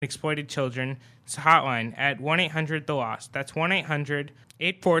exploited children's hotline at 1-800-THE-LOST. That's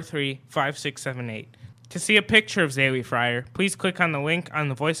 1-800-843-5678. To see a picture of Zaylee Fryer, please click on the link on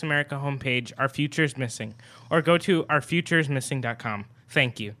the Voice America homepage, Our Future is Missing, or go to ourfutureismissing.com.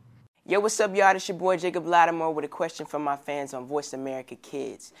 Thank you. Yo, what's up, y'all? It's your boy Jacob Lattimore with a question from my fans on Voice America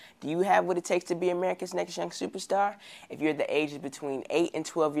Kids. Do you have what it takes to be America's next young superstar? If you're the ages between 8 and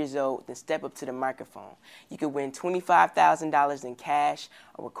 12 years old, then step up to the microphone. You could win $25,000 in cash,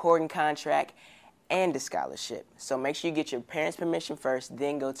 a recording contract, and a scholarship. So make sure you get your parents' permission first,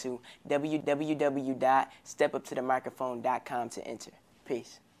 then go to www.stepuptothemicrophone.com to enter.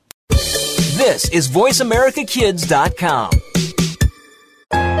 Peace. This is VoiceAmericaKids.com.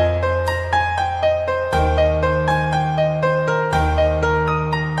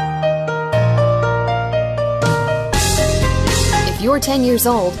 If you're 10 years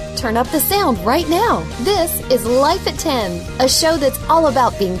old, turn up the sound right now. This is Life at 10, a show that's all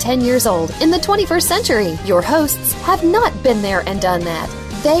about being 10 years old in the 21st century. Your hosts have not been there and done that.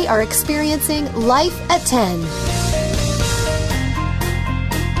 They are experiencing Life at 10.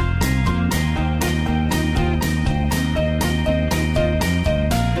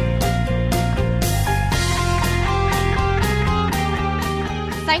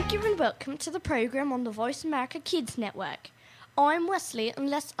 Thank you and welcome to the program on the Voice America Kids Network. I'm Wesley,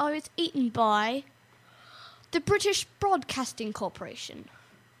 unless I was eaten by the British Broadcasting Corporation.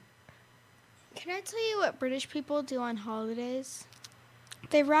 Can I tell you what British people do on holidays?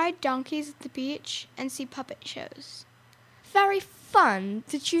 They ride donkeys at the beach and see puppet shows. Very fun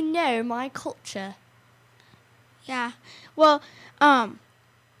that you know my culture. Yeah. Well,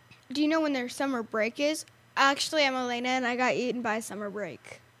 do you know when their summer break is? Actually, I'm Alaina and I got eaten by summer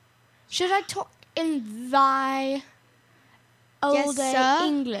break. Should I talk in thy older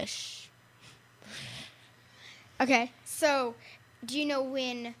English? Okay, so do you know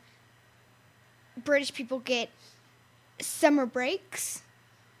when British people get summer breaks?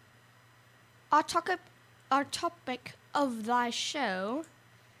 Our topic of thy show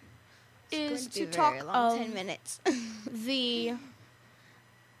is to talk of 10 minutes. the...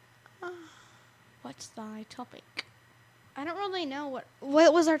 What's thy topic? I don't really know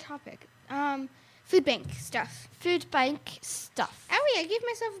what was our topic. Food bank stuff. Food bank stuff. Oh, I gave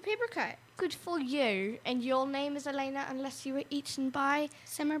myself a paper cut. Good for you. And your name is Alaina, unless you were eaten by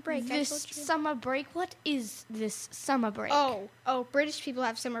summer break. This summer break. What is this summer break? Oh, British people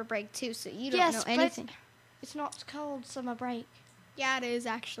have summer break too, so you don't know anything. But it's not called summer break. Yeah, it is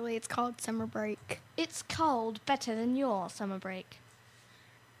actually. It's called summer break. It's called better than your summer break.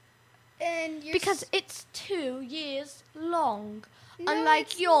 And because it's 2 years long, no,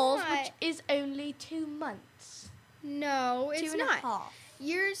 unlike yours, not. which is only 2 months. No, it's 2 and not. a half.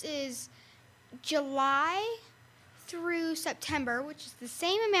 Yours is July through September, which is the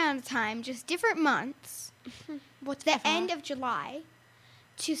same amount of time, just different months. The end of July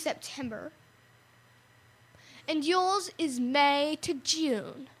to September. And yours is May to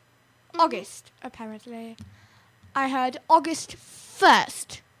June. August, apparently. I heard August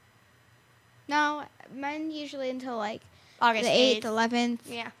 1st. No, mine usually until like August the 8th, 11th.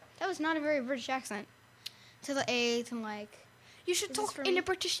 Yeah. That was not a very British accent. Till the 8th and like... You should talk in a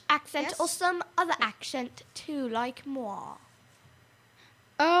British accent or some other accent too, like moi.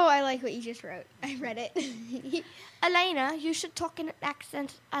 Oh, I like what you just wrote. I read it. Alaina, you should talk in an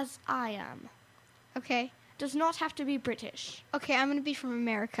accent as I am. Okay. Does not have to be British. Okay, I'm going to be from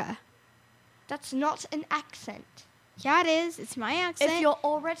America. That's not an accent. Yeah, it is. It's my accent. If you're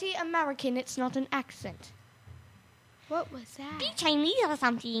already American, it's not an accent. What was that? Be Chinese or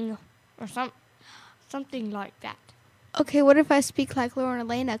something. Or something like that. Okay, what if I speak like Lauren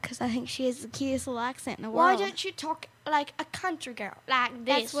Alaina? Because I think she has the cutest little accent in the world. Why don't you talk like a country girl, like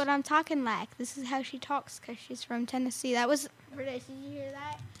this? That's what I'm talking like. This is how she talks because she's from Tennessee. That was British. Did you hear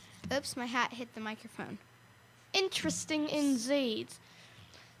that? Oops, my hat hit the microphone. Interesting indeed.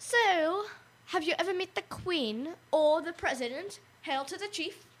 So... have you ever met the Queen or the President? Hail to the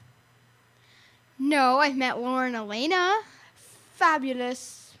Chief. No, I've met Lauren Alaina.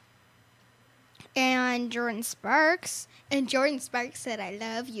 Fabulous. And Jordan Sparks. And Jordan Sparks said, I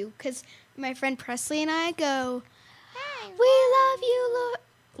love you. Because my friend Presley and I go, hey, we love you,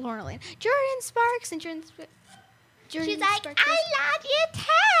 Lauren Alaina. Jordan Sparks. And Jordan Sparks. She's like, I love you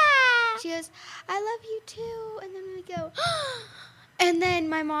too. She goes, I love you too. And then we go, and then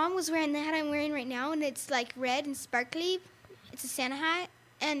my mom was wearing the hat I'm wearing right now, and it's like red and sparkly. It's a Santa hat.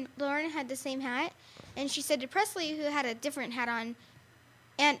 And Lauren had the same hat. And she said to Presley, who had a different hat on,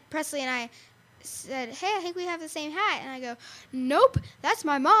 and Presley and I said, hey, I think we have the same hat. And I go, nope, that's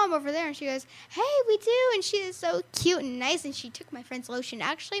my mom over there. And she goes, hey, we do. And she is so cute and nice. And she took my friend's lotion.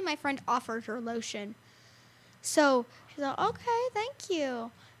 Actually, my friend offered her lotion. So she's like, okay, thank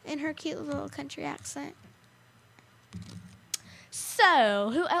you. In her cute little country accent.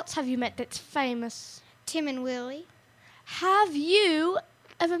 So, who else have you met that's famous? Tim and Willie. Have you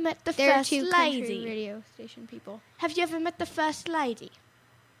ever met the They're first two country lady? radio station people. Have you ever met the first lady?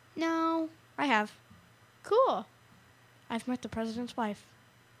 No. I have. Cool. I've met the president's wife.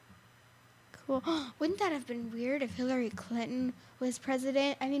 Cool. Wouldn't that have been weird if Hillary Clinton was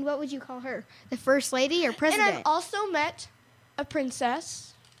president? I mean, what would you call her? The first lady or president? And I've also met a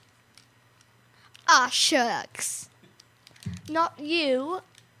princess. Ah, shucks. Not you,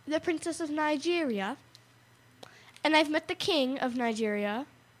 the princess of Nigeria. And I've met the king of Nigeria.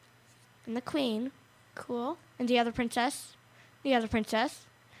 And the queen. Cool. And the other princess. The other princess.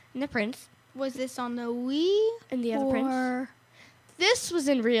 And the prince. Was this on the Wii? And the other prince. This was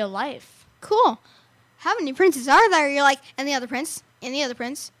in real life. Cool. How many princes are there? You're like, and the other prince, and the other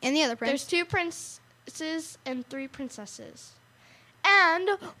prince, and the other prince. There's 2 princes and 3 princesses. And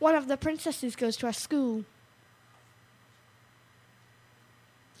one of the princesses goes to our school.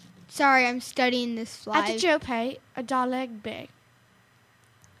 Sorry, I'm studying this live. Atijope, Adalegbe.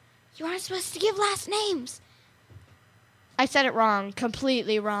 You aren't supposed to give last names. I said it wrong.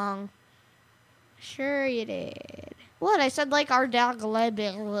 Completely wrong. Sure you did. What? I said like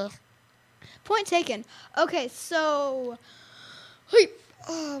Adalegbe. Point taken. Okay, so...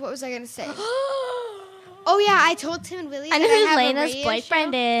 what was I going to say? Oh, yeah, I told Tim and Willie I know that who I have a Lena's radio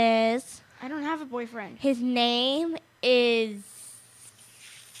boyfriend show. is. I don't have a boyfriend. His name is...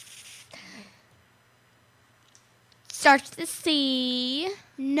 Starts with a C.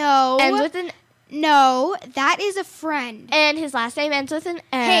 No. Ends with an... No, that is a friend. And his last name ends with an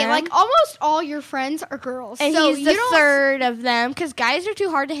M. Hey, like almost all your friends are girls. And so he's the you don't... third of them because guys are too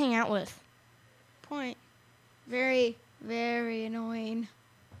hard to hang out with. Point. Very, very annoying.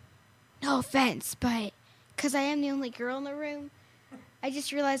 No offense, but because I am the only girl in the room, I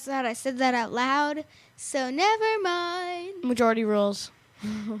just realized that I said that out loud. So never mind. Majority rules.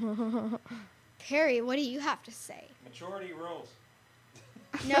 Perry, what do you have to say? Majority rules.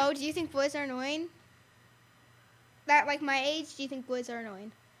 No, do you think boys are annoying? That, like my age, do you think boys are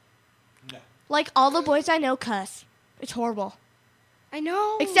annoying? No. Like all the boys I know cuss. It's horrible. I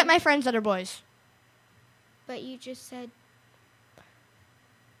know. Except my friends that are boys. But you just said...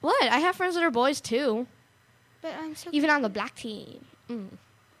 What? I have friends that are boys too. But I'm so... Even on the black team. Mm.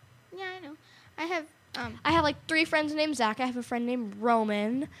 Yeah, I know. I have like 3 friends named Zach. I have a friend named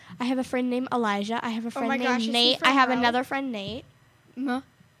Roman. I have a friend named Elijah. I have a friend my named gosh, is he Nate. from I have Rome? another friend Nate.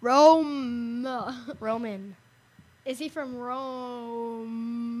 Rome. Roman. Is he from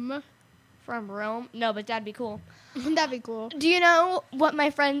Rome? From Rome? No, but that'd be cool. That'd be cool. Do you know what my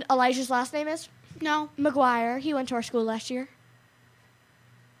friend Elijah's last name is? No. McGuire. He went to our school last year.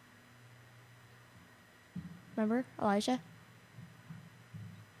 Remember Elijah?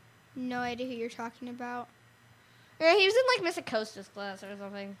 No idea who you're talking about. Yeah, he was in like Miss Acosta's class or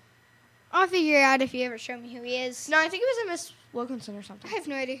something. I'll figure it out if you ever show me who he is. No, I think it was in Miss Wilkinson or I something. have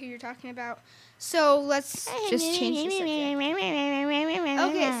no idea who you're talking about. So let's just change the subject.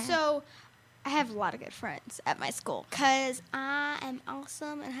 Okay, so I have a lot of good friends at my school because I am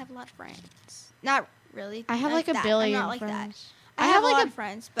awesome and have a lot of friends. Not really. I have like a billion I'm not like friends. that. I have a lot of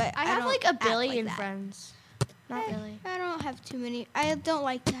friends, but I have don't like a act billion like that. friends. Not really. I don't have too many. I don't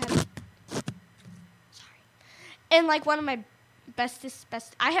like to have. And like one of my bestest,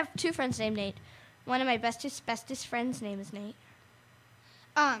 I have 2 friends named Nate. One of my bestest friends' name is Nate.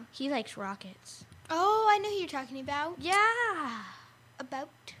 He likes rockets. Oh, I know who you're talking about. Yeah. About.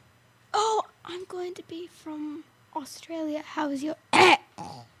 Oh, I'm going to be from Australia. How's your?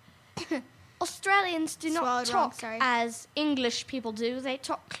 Australians do not Swallowed wrong, talk sorry. as English people do. They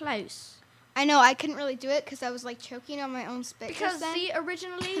talk close. I know. I couldn't really do it because I was like choking on my own spit. Because just then.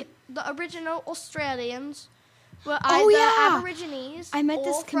 the original Australians were Oh, either yeah. Aborigines I met or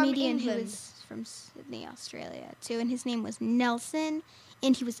this from comedian who England. was from Sydney, Australia, too, and his name was Nelson,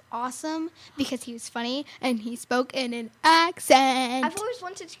 and he was awesome because he was funny and he spoke in an accent. I've always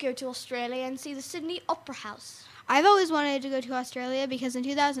wanted to go to Australia and see the Sydney Opera House. I've always wanted to go to Australia because in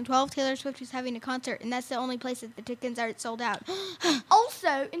 2012, Taylor Swift was having a concert, and that's the only place that the tickets are sold out.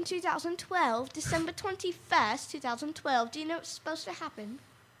 Also, in 2012, December 21st, 2012, do you know what's supposed to happen?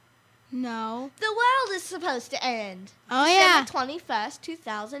 No. The world is supposed to end. Oh, yeah. December 21st,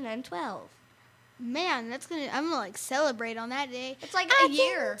 2012. Man, I'm gonna like celebrate on that day. It's like I a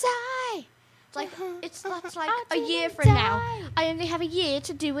year. didn't die. It's like that's like I a year didn't from now. die. I only have a year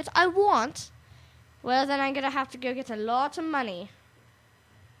to do what I want. Well, then I'm going to have to go get a lot of money.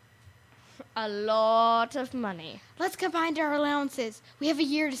 A lot of money. Let's combine our allowances. We have a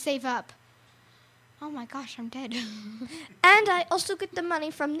year to save up. Oh my gosh, I'm dead. And I also get the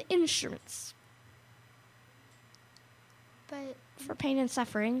money from the insurance But for pain and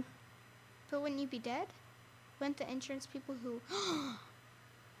suffering. wouldn't you be dead? Wouldn't the insurance people who...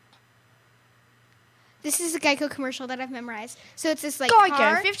 This is a Geico commercial that I've memorized. So it's this, like, Geico,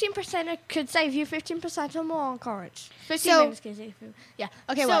 car. 15% could save you 15% or more on courage. 15 So- minutes can save you. Yeah.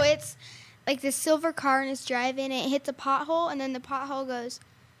 Okay, So what? it's like this silver car and it's driving. It hits a pothole, and then the pothole goes...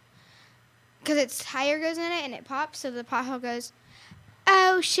 Because its tire goes in it, and it pops, so the pothole goes,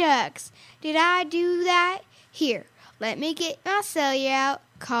 "Oh, shucks. Did I do that? Here, let me get my cellular out.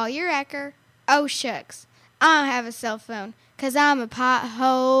 Call your wrecker. Oh, shucks. I don't have a cell phone, because I'm a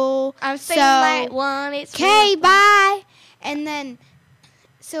pothole. I'm saying so, that one. It's okay, bye." And then,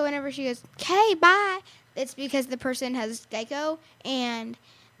 so whenever she goes, "Okay, bye," it's because the person has Geico, and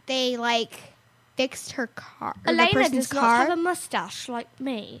they, like, fixed her car. Or the Alaina person's does not car. have a mustache like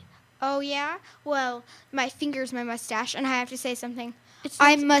me. Oh, yeah? Well, my finger's my mustache, and I have to say something. It's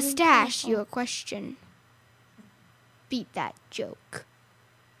I not mustache you painful. a question. Beat that joke.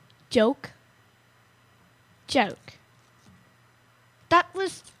 Joke. That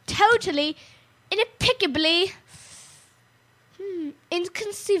was totally, inexplicably,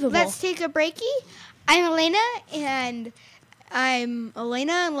 inconceivable. Let's take a breakie. I'm Alaina, and I'm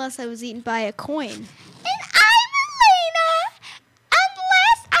Alaina unless I was eaten by a coin. And I'm Alaina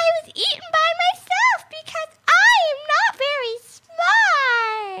unless I was eaten by myself because I am not very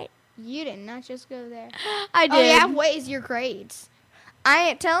smart. You did not just go there. I did. Oh, yeah? What is your grades? I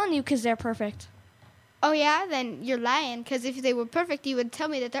ain't telling you because they're perfect. Oh, yeah? Then you're lying, because if they were perfect, you would tell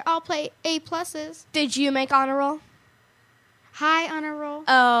me that they're all A pluses. Did you make honor roll? High honor roll.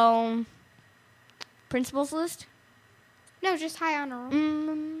 Principals list? No, just high honor roll.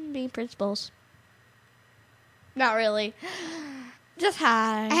 Being principals. Not really. Just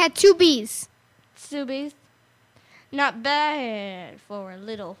high. I had 2 B's. Subies. Not bad for a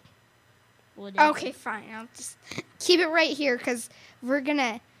little. Whatever. Okay, fine. I'll just keep it right here because we're going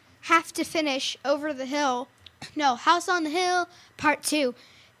to have to finish Over the Hill. No, House on the Hill, Part 2.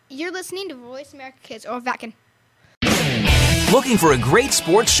 You're listening to Voice America Kids, or Vatican. Looking for a great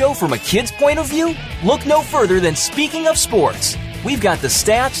sports show from a kid's point of view? Look no further than Speaking of Sports. We've got the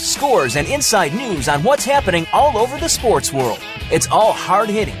stats, scores, and inside news on what's happening all over the sports world. It's all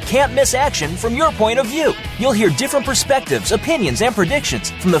hard-hitting, can't-miss action from your point of view. You'll hear different perspectives, opinions, and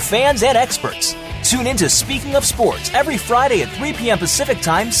predictions from the fans and experts. Tune in to Speaking of Sports every Friday at 3 p.m. Pacific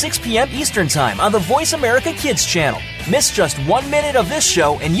Time, 6 p.m. Eastern Time on the Voice America Kids channel. Miss just 1 minute of this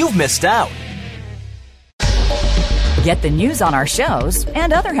show and you've missed out. Get the news on our shows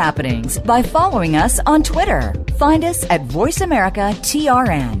and other happenings by following us on Twitter. Find us at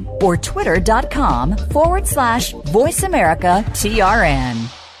VoiceAmericaTRN or twitter.com/VoiceAmericaTRN.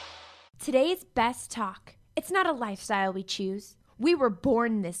 Today's best talk. It's not a lifestyle we choose. We were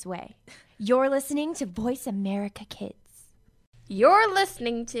born this way. You're listening to Voice America Kids. You're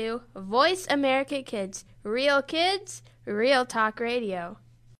listening to Voice America Kids, real talk radio.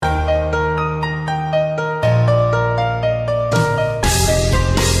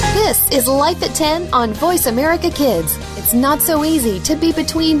 This is Life at 10 on Voice America Kids. It's not so easy to be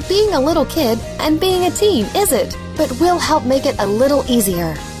between being a little kid and being a teen, is it? But we'll help make it a little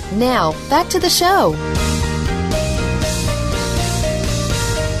easier. Now, back to the show.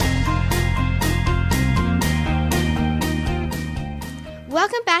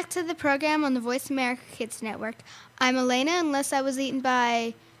 Welcome back to the program on the Voice America Kids Network. I'm Alaina, unless I was eaten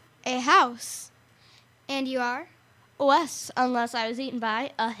by a house. And you are? Wes, unless I was eaten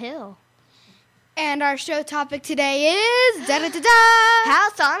by a hill. And our show topic today is da-da-da-da!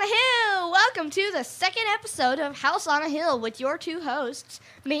 House on a Hill! Welcome to the second episode of House on a Hill with your two hosts,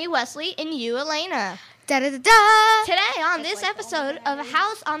 me, Wesley, and you, Alaina. Da-da-da-da! Today, on this episode of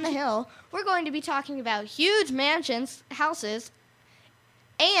House on the Hill, we're going to be talking about huge mansions, houses,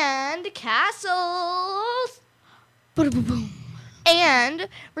 and castles. Boom. And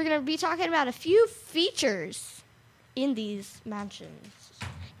we're going to be talking about a few features in these mansions.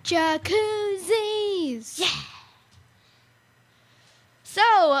 Jacuzzis! Yeah! So,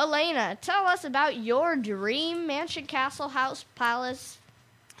 Alaina, tell us about your dream mansion, castle, house, palace.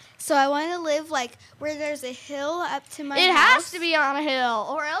 So I want to live like where there's a hill up to my house. It has to be on a hill,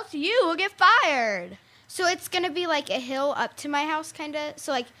 or else you will get fired. So it's going to be like a hill up to my house, kind of.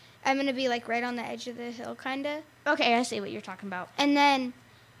 So like I'm going to be like right on the edge of the hill, kind of. Okay, I see what you're talking about. And then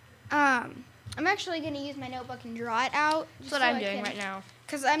I'm actually going to use my notebook and draw it out. That's what I'm doing right now.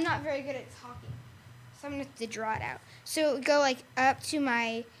 Because I'm not very good at talking. So I'm going to have to draw it out. So it would go like up to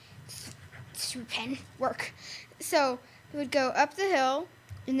my pen work. So it would go up the hill,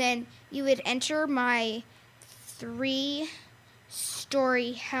 and then you would enter my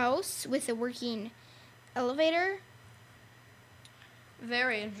 3-story house with a working elevator.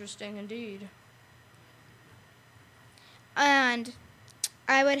 Very interesting indeed. And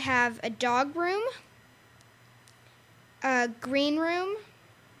I would have a dog room, a green room,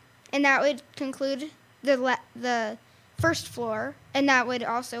 and that would conclude the first floor. And that would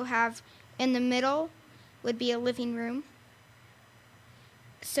also have, in the middle, would be a living room.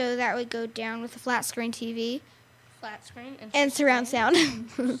 So that would go down with a flat screen TV. Flat screen. And surround sound.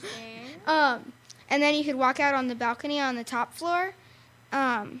 Interesting. And then you could walk out on the balcony on the top floor.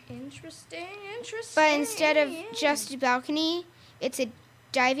 Interesting. But instead of just a balcony, it's a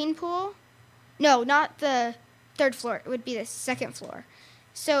diving pool. No, not the 3rd floor. It would be the 2nd floor.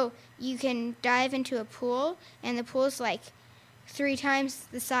 So you can dive into a pool, and the pool is like 3 times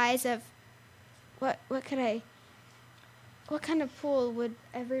the size of what kind of pool would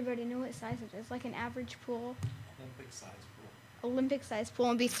everybody know what size it is? Like an average pool? Olympic-sized pool.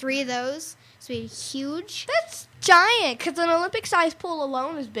 And be 3 of those. So it'd be huge. That's giant, because an Olympic-sized pool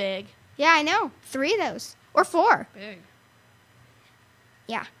alone is big. Yeah, I know. 3 of those. Or 4. Big.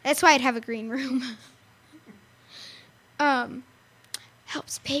 Yeah, that's why I'd have a green room.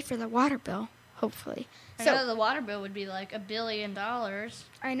 Helps pay for the water bill, hopefully. I know the water bill would be like $1 billion.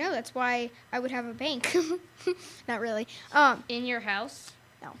 I know, that's why I would have a bank. Not really. In your house?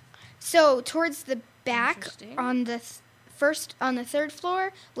 No. So towards the back Interesting. on the on the 3rd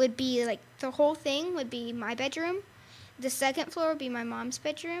floor would be like the whole thing would be my bedroom. The 2nd floor would be my mom's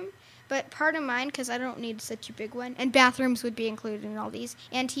bedroom. But part of mine, because I don't need such a big one, and bathrooms would be included in all these,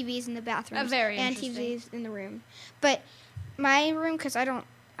 and TVs in the bathrooms, Very and interesting. TVs in the room. But my room, because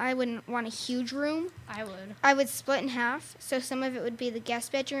I wouldn't want a huge room. I would split in half, so some of it would be the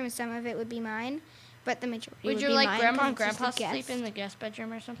guest bedroom, and some of it would be mine. But the majority would be mine. Would your grandma 'cause and it's just grandpa a guest. sleep in the guest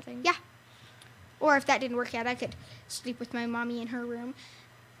bedroom or something? Yeah. Or if that didn't work out, I could sleep with my mommy in her room.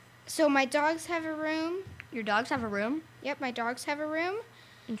 So my dogs have a room. Your dogs have a room? Yep, my dogs have a room.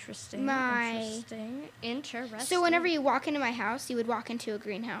 Interesting. Interesting. So whenever you walk into my house, you would walk into a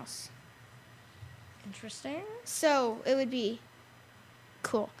greenhouse. Interesting. So it would be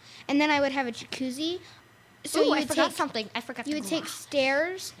cool. And then I would have a jacuzzi. So Ooh, I forgot something. I forgot You would take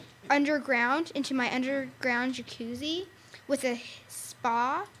stairs underground into my underground jacuzzi with a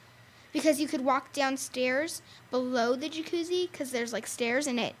spa, because you could walk downstairs below the jacuzzi because there's like stairs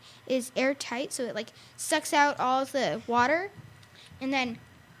and it is airtight, so it like sucks out all of the water. And then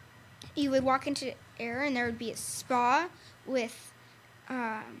you would walk into air and there would be a spa with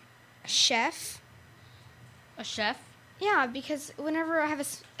a chef. A chef? Yeah, because whenever I have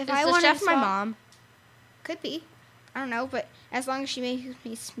if Is I the want chef a my spa, mom? Could be. I don't know, but as long as she makes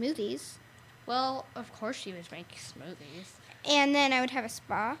me smoothies. Well, of course she was making smoothies. And then I would have a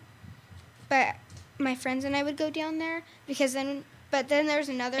spa. But my friends and I would go down there because then there's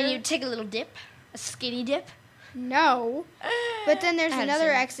another. And you'd take a little dip? A skinny dip? No. But then there's I had another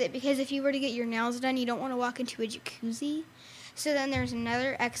some. exit because if you were to get your nails done, you don't want to walk into a jacuzzi. So then there's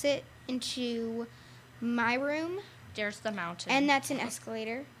another exit into my room. There's the mountain. And that's an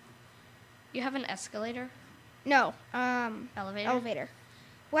escalator. You have an escalator? No. Elevator?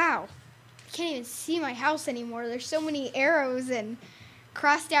 Wow. I can't even see my house anymore. There's so many arrows and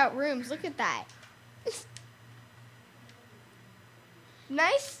crossed out rooms. Look at that.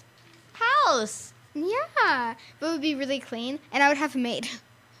 Nice house. Yeah. But it would be really clean. And I would have a maid.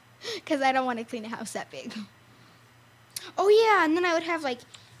 Because I don't want to clean a house that big. Oh, yeah. And then I would have, like,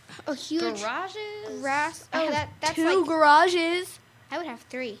 a huge Garages? grass. I Oh, have that's two like... garages. I would have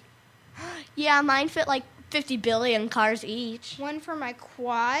 3. Yeah, mine fit like 50 billion cars each. One for my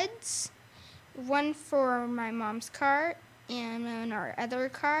quads. One for my mom's car. And then our other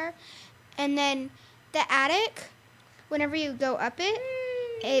car. And then the attic, whenever you go up it,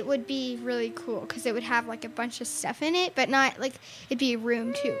 it would be really cool because it would have like a bunch of stuff in it, but not like it'd be a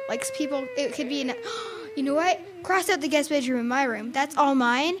room too. Like people, it could be you know what? Cross out the guest bedroom in my room. That's all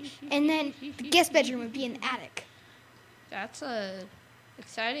mine. And then the guest bedroom would be in the attic. That's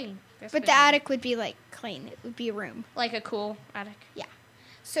exciting. But the attic would be like clean. It would be a room. Like a cool attic. Yeah.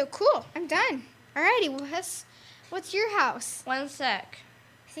 So cool. I'm done. Alrighty, Wes. What's your house? 1 sec.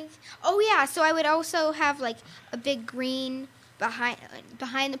 I think. Oh yeah. So I would also have like a big green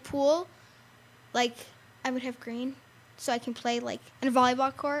behind the pool. Like I would have green, so I can play like in a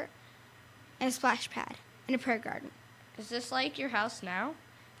volleyball court, and a splash pad, and a prayer garden. Is this like your house now?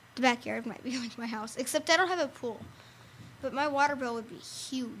 The backyard might be like my house, except I don't have a pool. But my water bill would be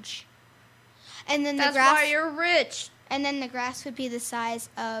huge. And then That's the grass. why you're rich. And then the grass would be the size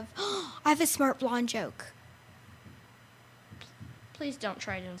of. I have a smart blonde joke. Please don't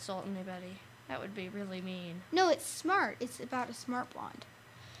try to insult anybody. That would be really mean. No, it's smart. It's about a smart blonde.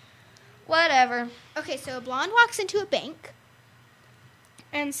 Whatever. Okay, so a blonde walks into a bank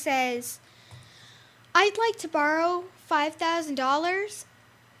and says, "I'd like to borrow $5,000."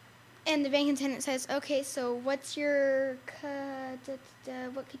 And the bank attendant says, "Okay, so what's your,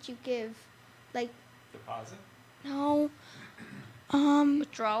 what could you give? Like, Deposit? no,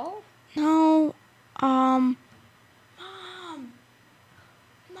 Withdrawal? no,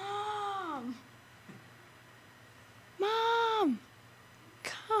 Mom,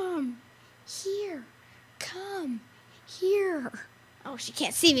 come here. Oh, she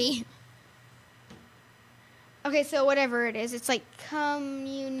can't see me. Okay, so whatever it is, it's like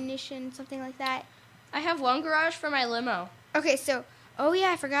communition, something like that. I have one garage for my limo. Okay, so, oh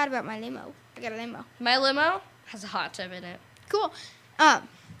yeah, I forgot about my limo. I got a limo. My limo has a hot tub in it. Cool.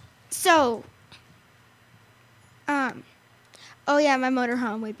 Oh yeah, my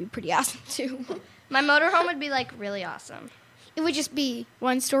motorhome would be pretty awesome too. My motorhome would be like really awesome. It would just be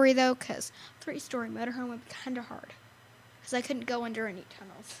one story though, because 3-story motorhome would be kind of hard, because I couldn't go under any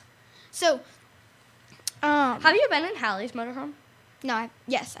tunnels. So, Have you been in Hallie's motorhome? no,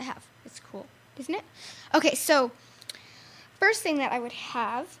 yes, I have. It's cool. Isn't it? Okay, so first thing that I would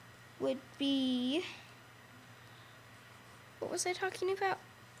have would be, what was I talking about?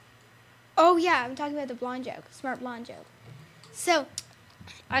 Oh yeah, I'm talking about the blonde joke, smart blonde joke. So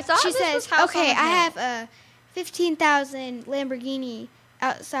I thought she this says, was House "Okay, on a I Hill. have a 15,000 Lamborghini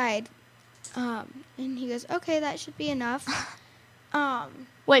outside," and he goes, "Okay, that should be enough."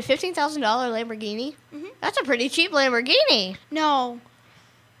 Wait, $15,000 Lamborghini? Mhm. That's a pretty cheap Lamborghini. No,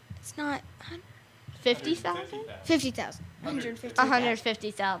 it's not. 50,000? 50,000. 150,000.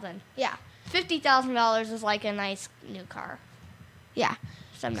 150,000. Yeah, $50,000 is like a nice new car. yeah.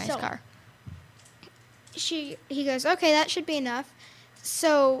 Some nice So- car. He goes, "Okay, that should be enough."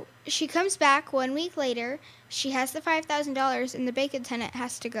 So she comes back 1 week later. She has the $5,000, and the bank attendant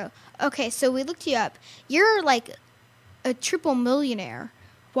has to go, "Okay, so we looked you up. You're like a triple millionaire.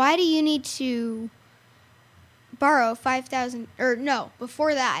 Why do you need to borrow 5,000?" Or no,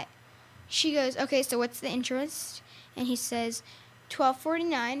 before that, she goes, "Okay, so what's the interest?" And he says,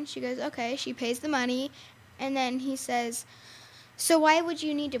 $12.49. She goes, "Okay." She pays the money, and then he says, "So why would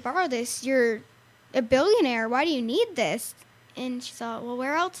you need to borrow this? You're a billionaire. Why do you need this?" And she thought, "Well,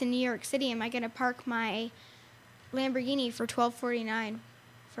 where else in New York City am I going to park my Lamborghini for $12.49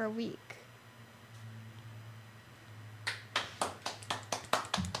 for a week?"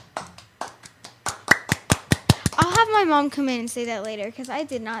 I'll have my mom come in and say that later, because I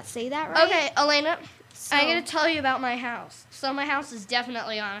did not say that right. Okay, Alaina, So- I'm going to tell you about my house. So my house is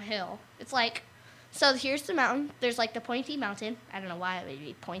definitely on a hill. It's like, so here's the mountain. There's like the pointy mountain. I don't know why it would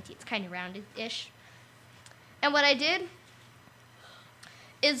be pointy. It's kind of rounded-ish. And what I did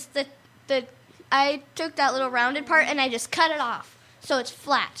is that I took that little rounded part and I just cut it off. So it's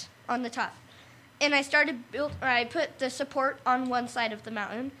flat on the top. And I put the support on one side of the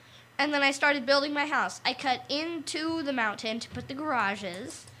mountain. And then I started building my house. I cut into the mountain to put the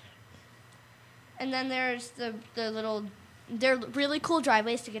garages. And then there's they're really cool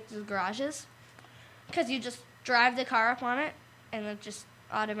driveways to get to the garages. Because you just drive the car up on it, and it just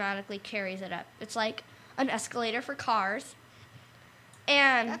automatically carries it up. It's like an escalator for cars.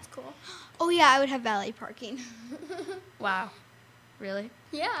 And That's cool. Oh, yeah, I would have valet parking. wow, really?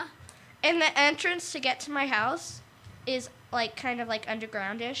 Yeah. And the entrance to get to my house is like kind of like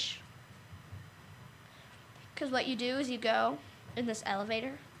underground-ish. Because what you do is you go in this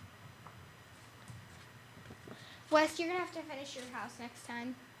elevator. Wes, you're going to have to finish your house next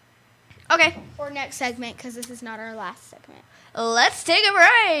time. Okay, Or next segment, because this is not our last segment. let's take a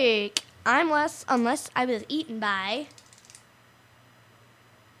break. I'm Wes, unless I was eaten by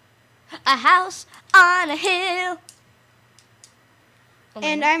a house on a hill.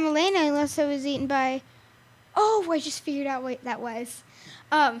 And I'm Elena, unless I was eaten by... Oh, I just figured out what that was.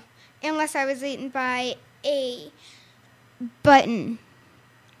 Unless I was eaten by a button.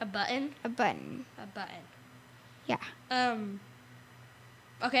 A button? A button. A button. Yeah.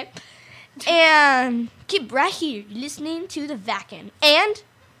 Okay. And keep right here listening to the vacuum. And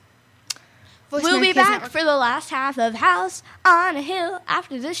Voice we'll be America's back Network. for the last half of House on a Hill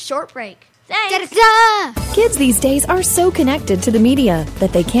after this short break. Thanks. Da-da-da! Kids these days are so connected to the media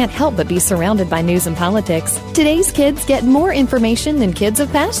that they can't help but be surrounded by news and politics. Today's kids get more information than kids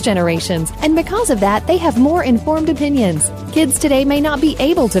of past generations, and because of that, they have more informed opinions. Kids today may not be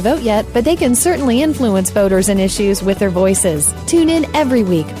able to vote yet, but they can certainly influence voters and issues with their voices. Tune in every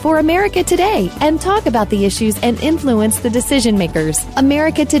week for America Today and talk about the issues and influence the decision makers.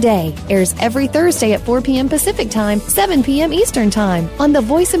 America Today airs every Thursday at 4 p.m. Pacific Time, 7 p.m. Eastern Time on the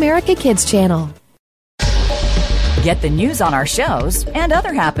Voice America Kids channel. Get the news on our shows and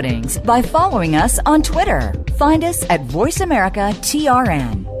other happenings by following us on Twitter. Find us at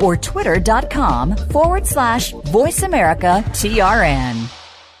VoiceAmericaTRN or twitter.com/VoiceAmericaTRN.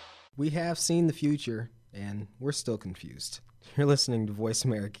 We have seen the future, and we're still confused. You're listening to Voice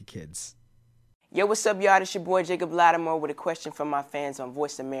America Kids. Yo, what's up, y'all? It's your boy Jacob Lattimore with a question from my fans on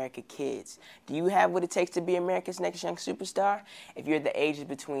Voice America Kids. Do you have what it takes to be America's next young superstar? If you're the ages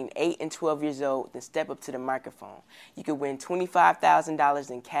between 8 and 12 years old, then step up to the microphone. You could win $25,000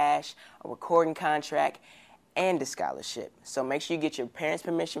 in cash, a recording contract, and a scholarship. So make sure you get your parents'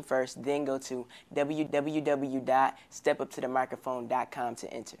 permission first, then go to www.stepuptothemicrophone.com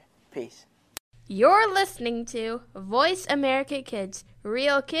to enter. Peace. You're listening to Voice America Kids.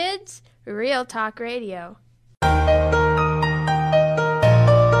 Real kids, real talk radio.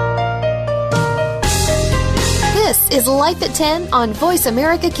 This is Life at 10 on Voice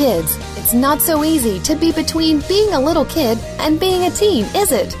America Kids. It's not so easy to be between being a little kid and being a teen,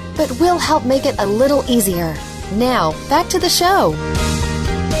 is it? But we'll help make it a little easier. Now, back to the show.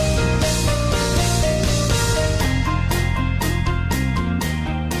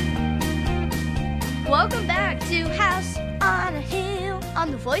 Welcome back to House on a Hill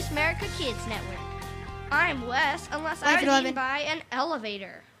on the Voice America Kids Network. I'm Wes, unless I was seen by an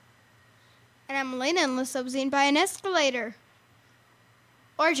elevator. And I'm Alaina, unless I was seen by an escalator.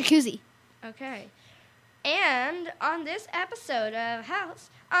 Or a jacuzzi. Okay. And on this episode of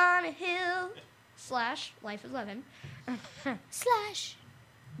House on a Hill / Life is 11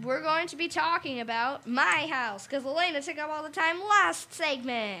 / we're going to be talking about my house, because Alaina took up all the time last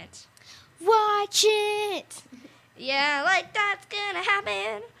segment. Watch it! Yeah, like that's gonna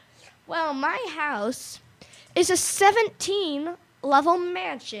happen. Well, my house is a 17-level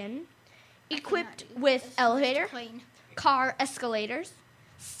mansion equipped with elevator, car escalators,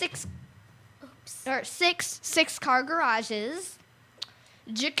 six car garages,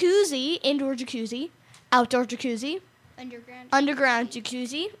 jacuzzi, indoor jacuzzi, outdoor jacuzzi, underground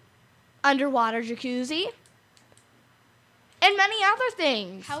jacuzzi, underwater jacuzzi, and many other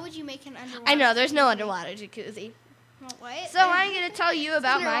things. How would you make an underwater? I know, there's no underwater jacuzzi. Well, what? So I'm going to tell you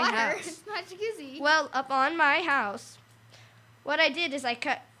about my house. It's not jacuzzi. Well, up on my house, what I did is I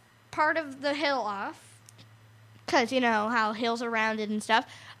cut part of the hill off, because you know how hills are rounded and stuff.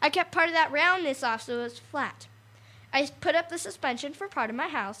 I kept part of that roundness off so it was flat. I put up the suspension for part of my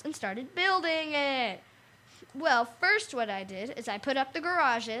house and started building it. Well, first what I did is I put up the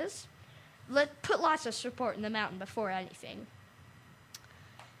garages, put lots of support in the mountain before anything.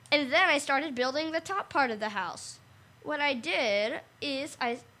 And then I started building the top part of the house. What I did is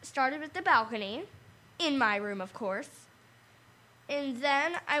I started with the balcony, in my room, of course. And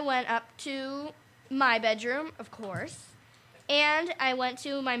then I went up to my bedroom, of course. And I went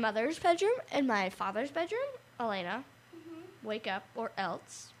to my mother's bedroom and my father's bedroom. Alaina, wake up or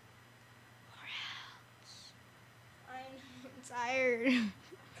else. I'm tired.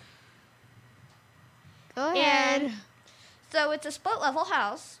 Go ahead. And so it's a split-level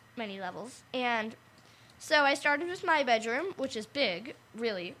house, many levels. And so I started with my bedroom, which is big,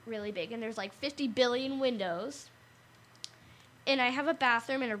 really, really big. And there's like 50 billion windows. And I have a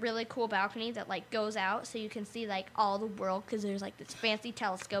bathroom and a really cool balcony that like goes out so you can see like all the world, because there's like this fancy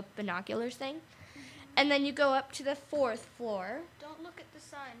telescope binoculars thing. And then you go up to the 4th floor. Don't look at the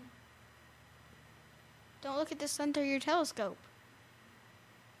sun. Don't look at the sun through your telescope.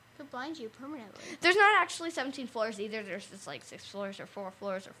 It'll blind you permanently. There's not actually 17 floors either. There's just like 6 floors or 4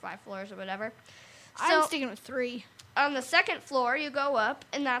 floors or 5 floors or whatever. I'm sticking with 3. On the 2nd floor, you go up,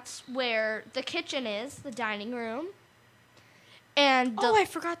 and that's where the kitchen is, the dining room. And I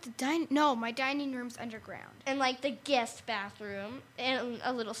forgot my dining room's underground. And like the guest bathroom and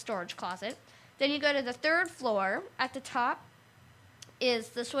a little storage closet. Then you go to the 3rd floor. At the top is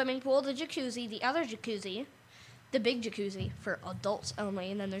the swimming pool, the jacuzzi, the other jacuzzi, the big jacuzzi for adults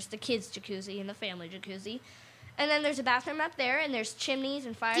only, and then there's the kids jacuzzi and the family jacuzzi. And then there's a bathroom up there, and there's chimneys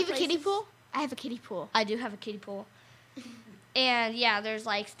and fireplaces. Do you have a kiddie pool? I have a kiddie pool. I do have a kiddie pool. And yeah, there's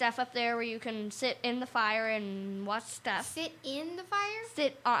like stuff up there where you can sit in the fire and watch stuff. Sit in the fire?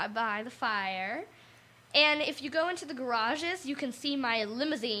 Sit by the fire. And if you go into the garages, you can see my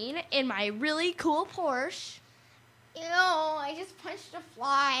limousine and my really cool Porsche. Ew, I just punched a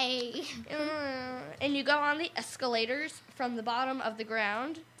fly. And you go on the escalators from the bottom of the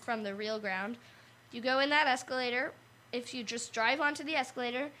ground, from the real ground. You go in that escalator. If you just drive onto the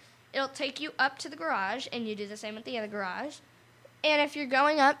escalator, it'll take you up to the garage, and you do the same at the other garage. And if you're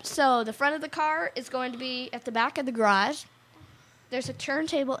going up, so the front of the car is going to be at the back of the garage. There's a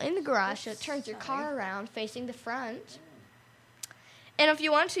turntable in the garage, so it turns your car around facing the front. And if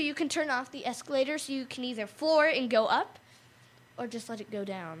you want to, you can turn off the escalator so you can either floor it and go up or just let it go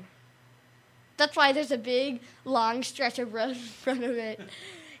down. That's why there's a big, long stretch of road in front of it.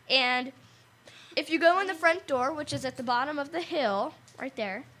 And if you go in the front door, which is at the bottom of the hill, right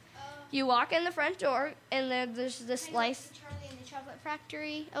there, you walk in the front door, and then there's this nice... Charlie and the Chocolate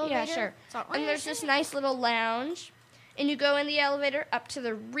Factory elevator? Yeah, sure. And there's this nice little lounge. And you go in the elevator up to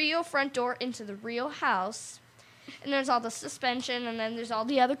the real front door into the real house. And there's all the suspension, and then there's all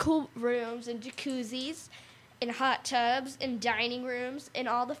the other cool rooms and jacuzzis and hot tubs and dining rooms, and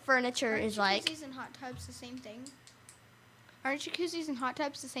all the furniture is like... Jacuzzis and hot tubs the same thing? Aren't jacuzzis and hot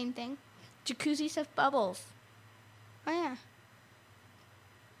tubs the same thing? Jacuzzis have bubbles. Oh, yeah.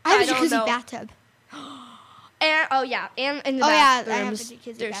 I have a jacuzzi bathtub. And, and in the bathrooms, I have a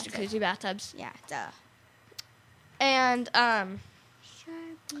jacuzzi there's bathtub. jacuzzi bathtubs. Yeah, duh. And,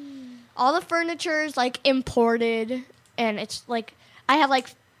 all the furniture is, like, imported, and it's, like, I have, like,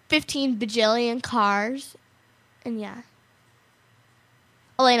 15 bajillion cars, and, yeah.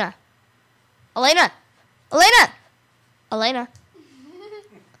 Alaina.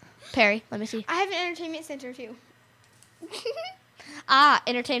 Perry, let me see. I have an entertainment center, too.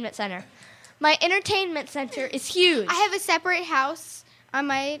 Entertainment center. My entertainment center is huge. I have a separate house on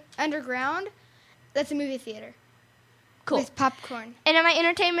my underground that's a movie theater. Cool. With popcorn. And then my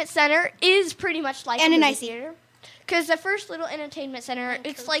entertainment center is pretty much like and a an movie icy theater. Because the first little entertainment center, And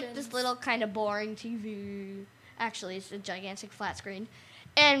it's like this little kind of boring TV. Actually, it's a gigantic flat screen.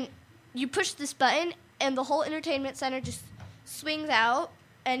 And you push this button, and the whole entertainment center just swings out,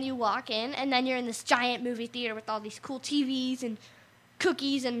 and you walk in, and then you're in this giant movie theater with all these cool TVs and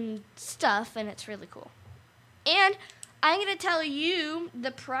cookies and stuff, and it's really cool. And I'm going to tell you the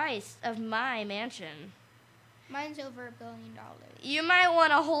price of my mansion. Mine's over $1 billion. You might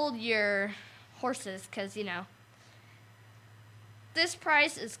want to hold your horses because, you know, this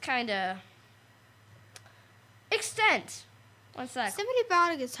price is kind of extent. One sec. Somebody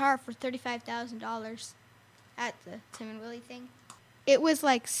bought a guitar for $35,000 at the Tim and Willie thing. It was,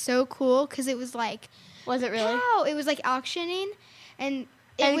 like, so cool because it was, like... Was it really? Wow, it was, like, auctioning, and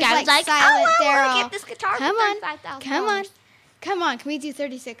it and was, guy like, was like, silent. oh, They're I want all, to get this guitar come for on, $35,000. Come on, can we do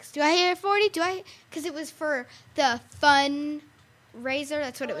 36? Do I hear 40? Because it was for the fun razor.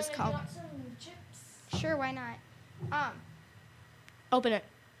 That's what it was called. Want some chips? Sure, why not? Open it.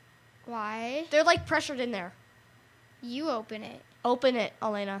 Why? They're like pressured in there. You open it. Open it,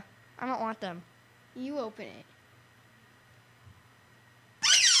 Alaina. I don't want them. You open it.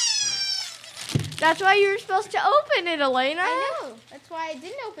 That's why you were supposed to open it, Alaina. I know. That's why I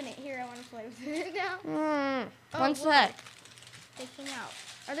didn't open it. Here, I want to play with it now. One sec. They came out.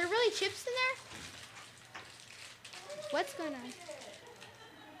 Are there really chips in there? What's going on?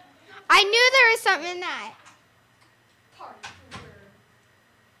 I knew there was something in that.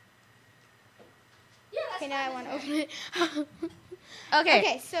 Okay, now I want to open it.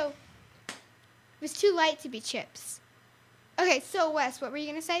 Okay, so it was too light to be chips. Okay, so Wes, what were you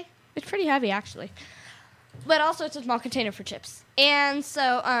going to say? It's pretty heavy, actually. But also, it's a small container for chips. And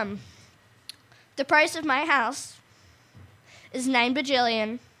so, the price of my house is 9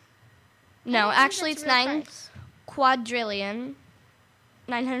 bajillion. No, actually, it's 9 quadrillion,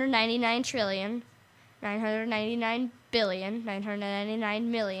 999 trillion, 999 billion,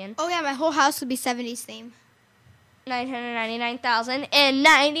 999 million. Oh, yeah, my whole house would be 70s theme.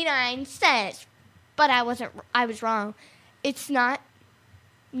 999,099 cents. But I was wrong. It's not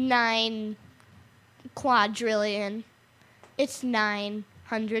 9 quadrillion. It's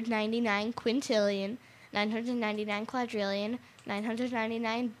 999 quintillion, 999 quadrillion,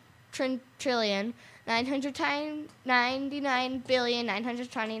 999 trillion, 999 billion,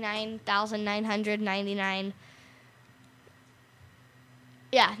 929,999.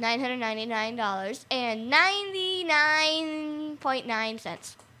 Yeah, $999 and 99.9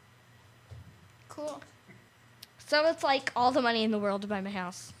 cents. Cool. So it's like all the money in the world to buy my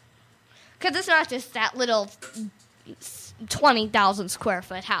house. Because it's not just that little 20,000 square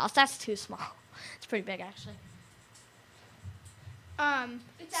foot house. That's too small. It's pretty big, actually.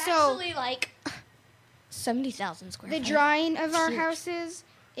 It's actually like 70,000 square the foot. drawing of our Huge. houses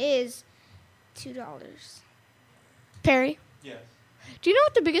is $2. Perry, Yes. do you know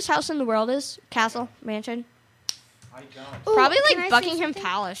what the biggest house in the world is? Castle, mansion? I don't. Ooh, Probably can I like say Buckingham something?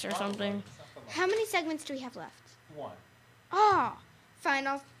 Palace or something. How many segments do we have left? 1. Oh, fine.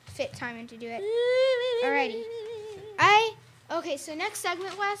 I'll fit time in to do it. Alrighty. Okay, so next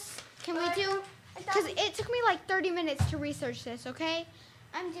segment, Wes, can we do... Because it took me like 30 minutes to research this, okay?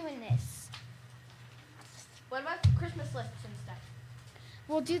 I'm doing this. What about Christmas lists and stuff?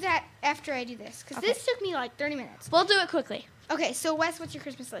 We'll do that after I do this, because this took me like 30 minutes. We'll do it quickly. Okay, so Wes, what's your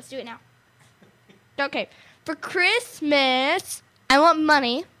Christmas list? Do it now. Okay. For Christmas, I want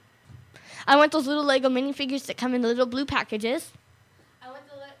money. I want those little Lego minifigures that come in little blue packages. I want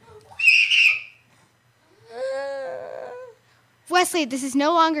the Wesley, this is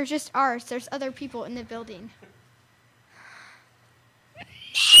no longer just ours. There's other people in the building.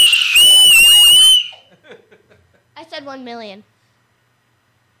 I said 1 million.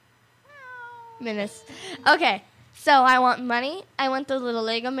 Minutes. Okay. So I want money. I want the little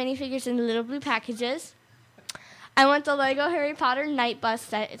Lego minifigures in the little blue packages. I want the Lego Harry Potter night bus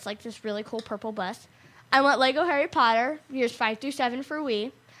set. It's like this really cool purple bus. I want Lego Harry Potter, years 5 through 7 for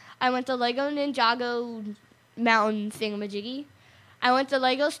Wii. I want the Lego Ninjago mountain thingamajiggy. I want the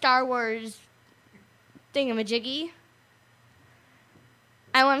Lego Star Wars thingamajiggy.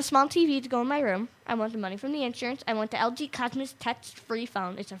 I want a small TV to go in my room. I want the money from the insurance. I want the LG Cosmos Touch free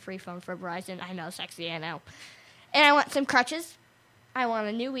phone. It's a free phone for Verizon. I know, sexy, I know. And I want some crutches. I want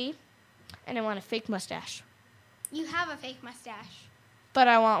a new Wii. And I want a fake mustache. You have a fake mustache. But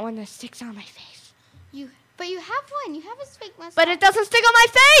I want one that sticks on my face. But you have one. You have a fake mustache. But it doesn't stick on my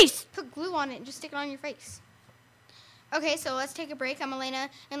face! Put glue on it and just stick it on your face. Okay, so let's take a break. I'm Alaina,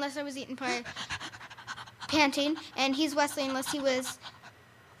 unless I was eating panting. And he's Wesley, unless he was...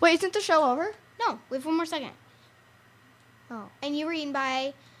 Wait, isn't the show over? No, we have one more second. Oh. And you were eaten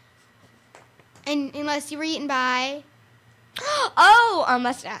by... And unless you were eaten by... Oh, a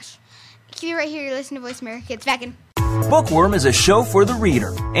mustache. Keep it right here. You're listening to Voice America Kids. Back in. Bookworm is a show for the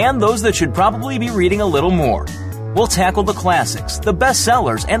reader and those that should probably be reading a little more. We'll tackle the classics, the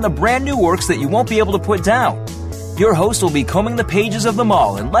bestsellers, and the brand new works that you won't be able to put down. Your host will be combing the pages of them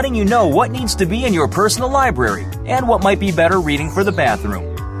all and letting you know what needs to be in your personal library and what might be better reading for the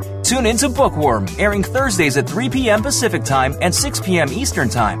bathroom. Tune into Bookworm, airing Thursdays at 3 p.m. Pacific Time and 6 p.m. Eastern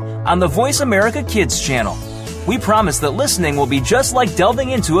Time on the Voice America Kids channel. We promise that listening will be just like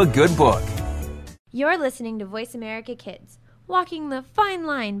delving into a good book. You're listening to Voice America Kids, walking the fine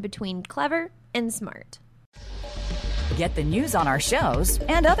line between clever and smart. Get the news on our shows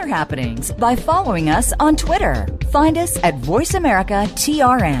and other happenings by following us on Twitter. Find us at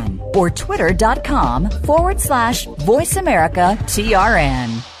VoiceAmericaTRN or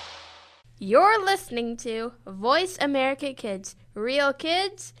twitter.com/VoiceAmericaTRN. You're listening to Voice America Kids, real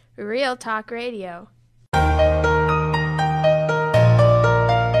talk radio.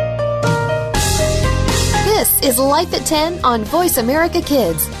 This is Life at 10 on Voice America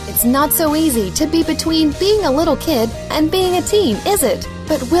Kids. It's not so easy to be between being a little kid and being a teen, is it?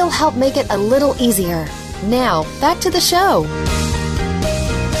 But we'll help make it a little easier. Now, back to the show.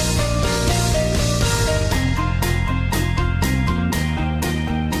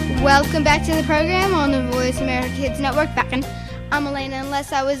 Welcome back to the program on the Voice America Kids Network. Back in. I'm Alaina,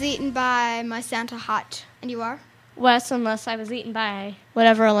 unless I was eaten by my Santa Hot. And you are? Wes, unless I was eaten by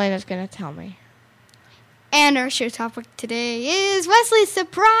whatever Elena's going to tell me. And our show topic today is Wesley's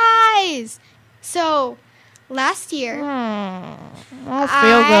surprise. So, last year, I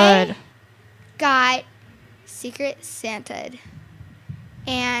feel good. Got Secret Santa'd.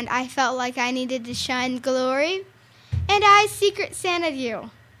 And I felt like I needed to shine glory. And I Secret Santa'd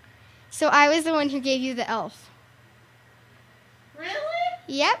you. So I was the one who gave you the elf. Really?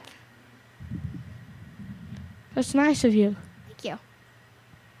 Yep. That's nice of you. Thank you.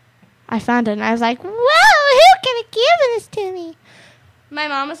 I found it and I was like, whoa, who could have given this to me? My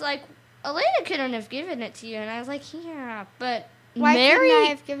mom was like, Alaina couldn't have given it to you. And I was like, yeah, but Why Mary... couldn't I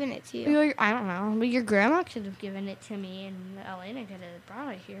have given it to you? I don't know. But your grandma could have given it to me and Alaina could have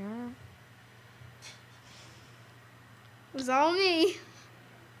brought it here. It was all me.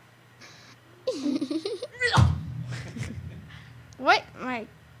 What my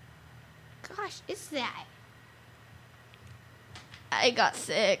gosh is that? I got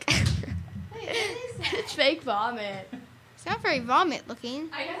sick. Wait, what is that? It's fake vomit. It's not very vomit looking.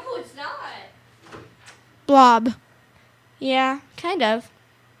 I know it's not. Blob. Yeah, kind of.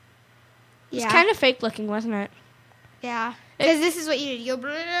 Yeah. It's kind of fake looking, wasn't it? Yeah. Because this is what you did. You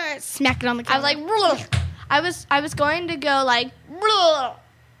go smack it on the I counter. was like, I was going to go like,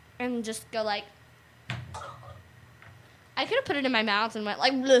 and just go like. I could have put it in my mouth and went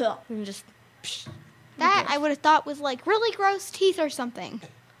like, and just That I would have thought was like really gross teeth or something.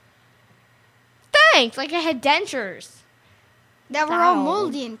 Thanks. Like I had dentures. That were all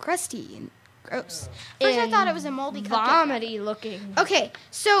moldy and crusty and gross. First, I thought it was a moldy cupcake. Vomity looking. Okay,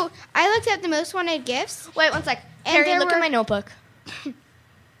 so I looked at the most wanted gifts. Wait 1 sec. And Harry, there look were- at my notebook.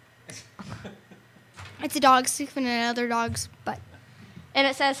 It's a dog sniffing another dog's butt. And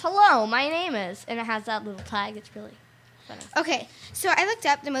it says, hello, my name is. And it has that little tag. It's really funny. Okay, so I looked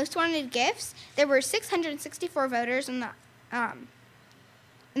up the most wanted gifts. There were 664 voters, and that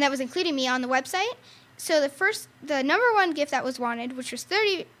was including me on the website. So the number one gift that was wanted, which was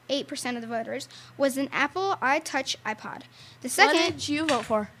 38% of the voters, was an Apple iTouch iPod. The second, What did you vote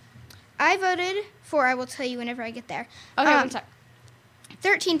for? I voted for. I will tell you whenever I get there. Okay, 1 sec.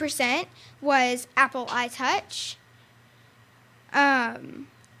 13% was Apple iTouch.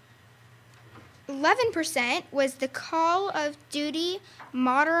 11% was the Call of Duty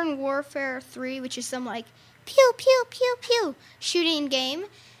Modern Warfare 3, which is some like pew pew pew pew shooting game,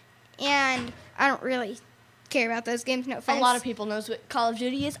 and I don't really care about those games. No offense. A lot of people knows what Call of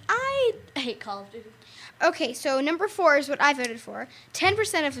Duty is. I hate Call of Duty. Okay, so number 4 is what I voted for.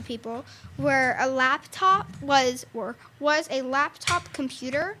 10% of the people were a laptop was a laptop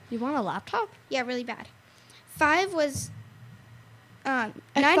computer. You want a laptop? Yeah, really bad. 5 was 9%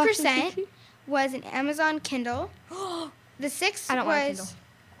 PC? was an Amazon Kindle. The 6 I don't want a was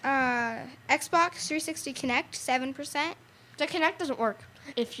Xbox 360 Connect, 7%. The Kinect doesn't work.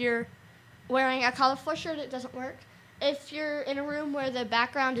 If you're wearing a colorful shirt, it doesn't work. If you're in a room where the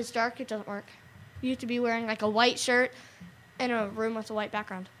background is dark, it doesn't work. You have to be wearing like a white shirt in a room with a white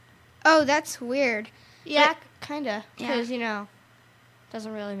background. Oh, that's weird. Yeah, kind of. Yeah. Because,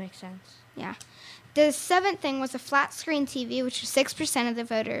 doesn't really make sense. Yeah. The 7th thing was a flat screen TV, which was 6% of the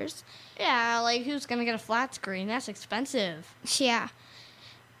voters. Yeah, like who's going to get a flat screen? That's expensive. Yeah.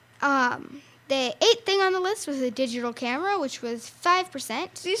 The 8th thing on the list was a digital camera, which was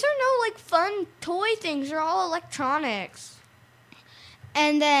 5%. These are no like fun toy things. They're all electronics.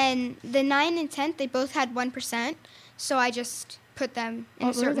 And then the 9 and 10th, they both had 1%. So I just put them in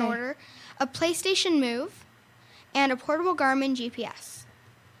a certain order. A PlayStation Move and a portable Garmin GPS.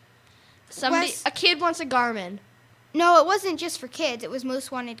 A kid wants a Garmin. No, it wasn't just for kids. It was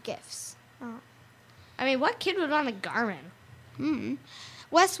most wanted gifts. Oh. I mean, what kid would want a Garmin?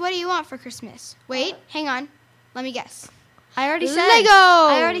 Wes, what do you want for Christmas? Wait, hang on. Let me guess. I already said. Legos!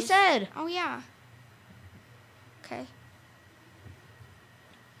 I already said. Oh, yeah. Okay.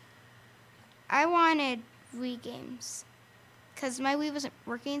 I wanted Wii games. Because my Wii wasn't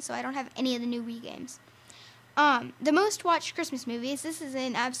working, so I don't have any of the new Wii games. The most watched Christmas movies, this is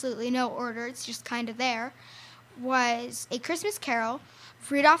in absolutely no order, it's just kind of there, was A Christmas Carol,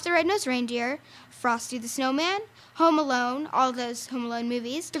 Rudolph the Red-Nosed Reindeer, Frosty the Snowman, Home Alone, all those Home Alone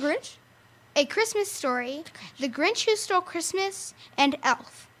movies. The Grinch? A Christmas Story, The Grinch Who Stole Christmas, and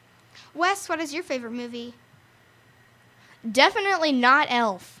Elf. Wes, what is your favorite movie? Definitely not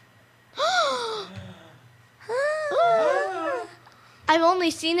Elf. I've only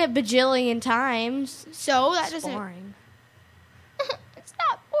seen it bajillion times. So that It's doesn't... boring. It's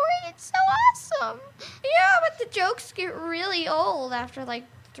not boring, it's so awesome. Yeah, but the jokes get really old after like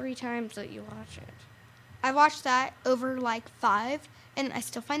 3 times that you watch it. I watched that over like 5, and I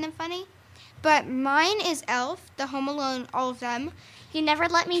still find them funny. But mine is Elf, the Home Alone, all of them. You never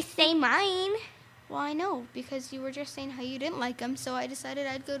let me say mine. Well, I know, because you were just saying how you didn't like them, so I decided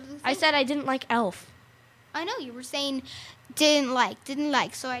I'd go to the thing. I said I didn't like Elf. I know, you were saying didn't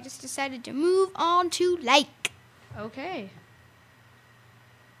like, so I just decided to move on to like. Okay.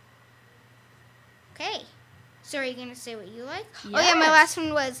 Okay. So are you going to say what you like? Yes. Oh, yeah, my last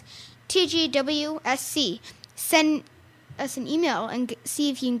one was TGWSC. Send us an email and see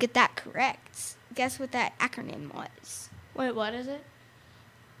if you can get that correct. Guess what that acronym was? Wait, what is it?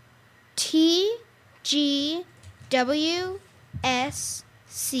 TGWSC.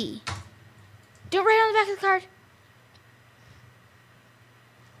 Don't write it on the back of the card.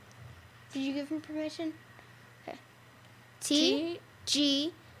 Did you give him permission? Okay.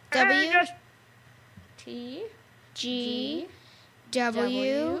 TGW.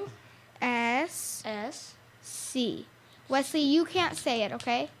 TGWSC. Wesley, you can't say it,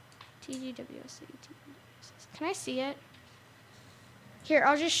 okay? TGWSC. Can I see it? Here,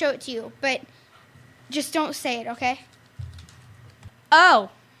 I'll just show it to you, but just don't say it, okay? Oh,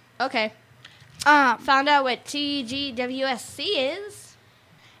 okay. Found out what TGWSC is.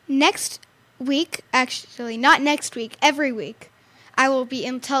 Next week, actually, not next week, every week, I will be,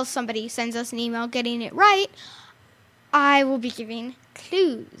 until somebody sends us an email getting it right, I will be giving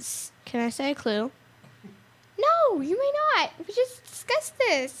clues. Can I say a clue? No, you may not. We just discussed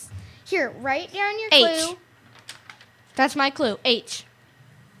this. Here, write down your H. clue. That's my clue. H.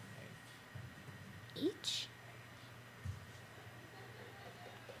 H.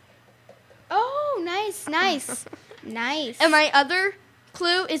 Oh, nice. Nice. And my other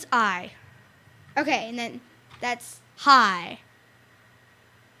clue is I. Okay, and then that's Hi.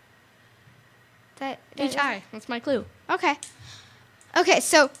 that. H-I. That's my clue. Okay. Okay,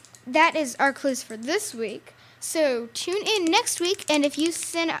 so that is our clues for this week. So tune in next week, and if you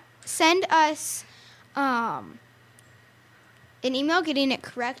send us an email getting it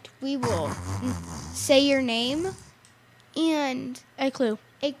correct, we will say your name and A clue.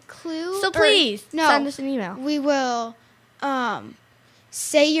 a clue. So please, no, send us an email. We will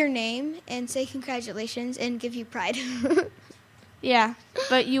say your name and say congratulations and give you pride. Yeah,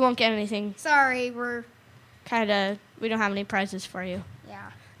 but you won't get anything. Sorry, We don't have any prizes for you. yeah.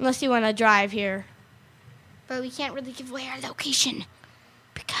 Unless you want to drive here. But we can't really give away our location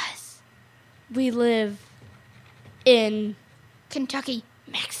because We live in Kentucky.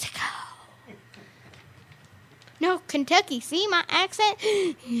 Mexico. No, Kentucky. See my accent?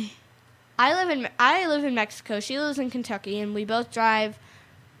 I live in Mexico. She lives in Kentucky, and we both drive.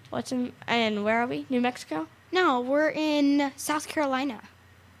 And where are we? New Mexico? No, we're in South Carolina.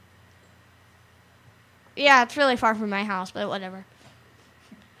 Yeah, it's really far from my house, but whatever.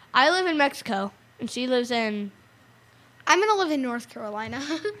 I live in Mexico, and she lives in. I'm going to live in North Carolina.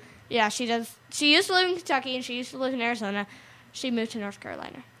 Yeah, she does. She used to live in Kentucky, and she used to live in Arizona. She moved to North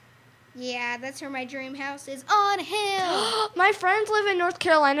Carolina. Yeah, that's where my dream house is, on a hill. My friends live in North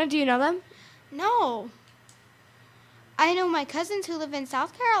Carolina. Do you know them? No. I know my cousins who live in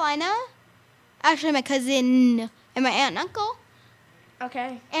South Carolina. Actually, my cousin and my aunt and uncle.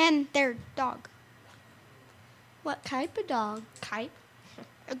 Okay. And their dog, What type of dog? Type?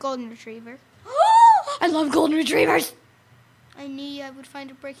 a golden retriever. I love golden retrievers. I knew I would find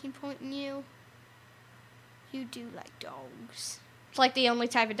a breaking point in you. You do like dogs. It's like the only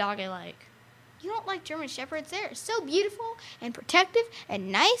type of dog I like. You don't like German Shepherds. They're so beautiful and protective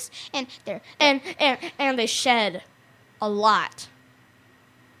and nice, and they're And they shed a lot.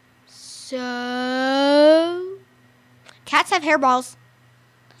 so. Cats have hairballs,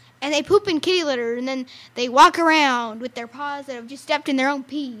 and they poop in kitty litter, and then they walk around with their paws that have just stepped in their own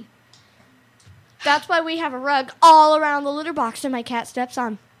pee. That's why we have a rug all around the litter box that my cat steps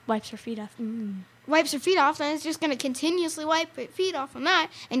on. Wipes her feet off. Wipes her feet off, and it's just gonna continuously wipe her feet off on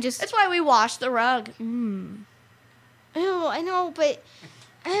that, and just. That's why we wash the rug. Ew, I know, but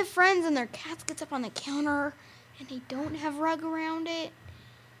I have friends and their cats gets up on the counter and they don't have rug around it.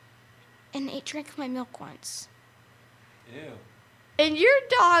 And it drank my milk once. Ew. And your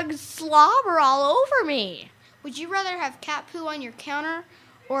dog slobber all over me. Would you rather have cat poo on your counter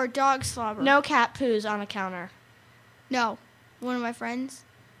or dog slobber? No cat poos on a counter. No. One of my friends.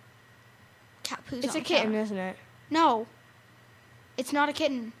 Cat poos It's on a kitten, counter. isn't it? No. It's not a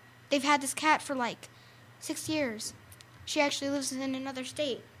kitten. They've had this cat for like 6 years. She actually lives in another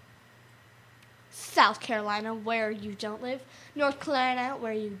state. South Carolina, where you don't live. North Carolina,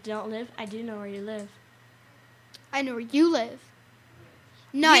 where you don't live. I do know where you live. I know where you live.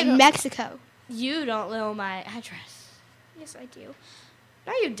 Not You in don't- Mexico. You don't know my address. Yes, I do.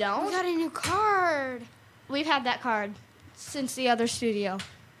 No, you We don't. got a new card. We've had that card since the other studio.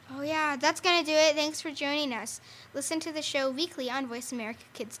 Oh, yeah, that's going to do it. Thanks for joining us. Listen to the show weekly on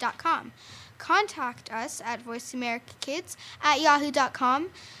voiceamericakids.com. Contact us at voiceamericakids@yahoo.com.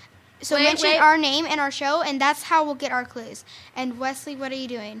 So mention our name and our show, and that's how we'll get our clues. And Wesley, what are you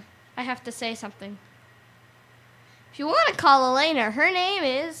doing? I have to say something. If you want to call Alaina, her number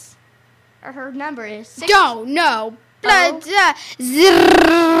is No.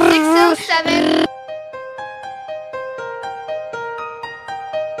 607.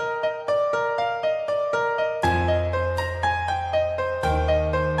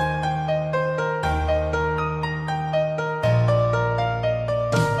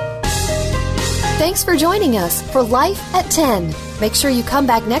 Thanks for joining us for Life at 10. Make sure you come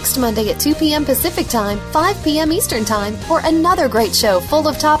back next Monday at 2 p.m. Pacific Time, 5 p.m. Eastern Time for another great show full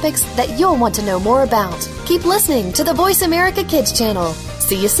of topics that you'll want to know more about. Keep listening to the Voice America Kids channel.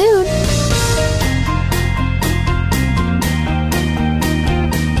 See you soon.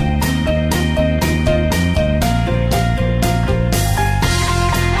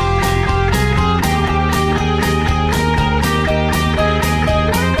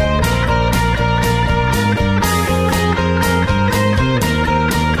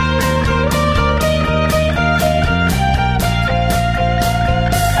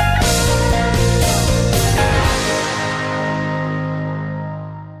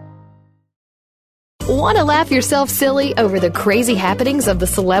 Want to laugh yourself silly over the crazy happenings of the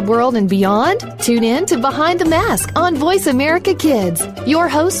celeb world and beyond? Tune in to Behind the Mask on Voice America Kids. Your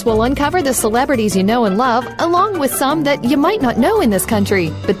hosts will uncover the celebrities you know and love, along with some that you might not know in this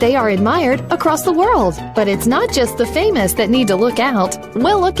country, but they are admired across the world. But it's not just the famous that need to look out.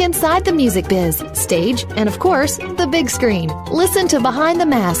 We'll look inside the music biz, stage, and of course, the big screen. Listen to Behind the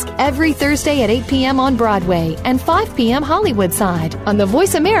Mask every Thursday at 8 p.m. on Broadway and 5 p.m. Hollywood side on the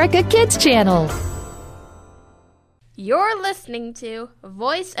Voice America Kids channel. You're listening to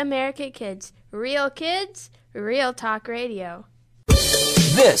Voice America Kids, real talk radio.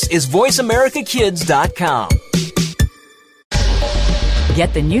 This is VoiceAmericaKids.com.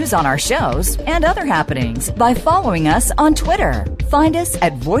 Get the news on our shows and other happenings by following us on Twitter. Find us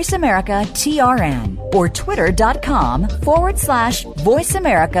at VoiceAmericaTRN or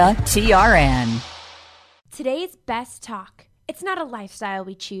twitter.com/VoiceAmericaTRN. Today's best talk. It's not a lifestyle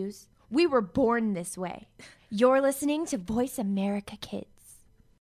we choose. We were born this way. You're listening to Voice America Kids.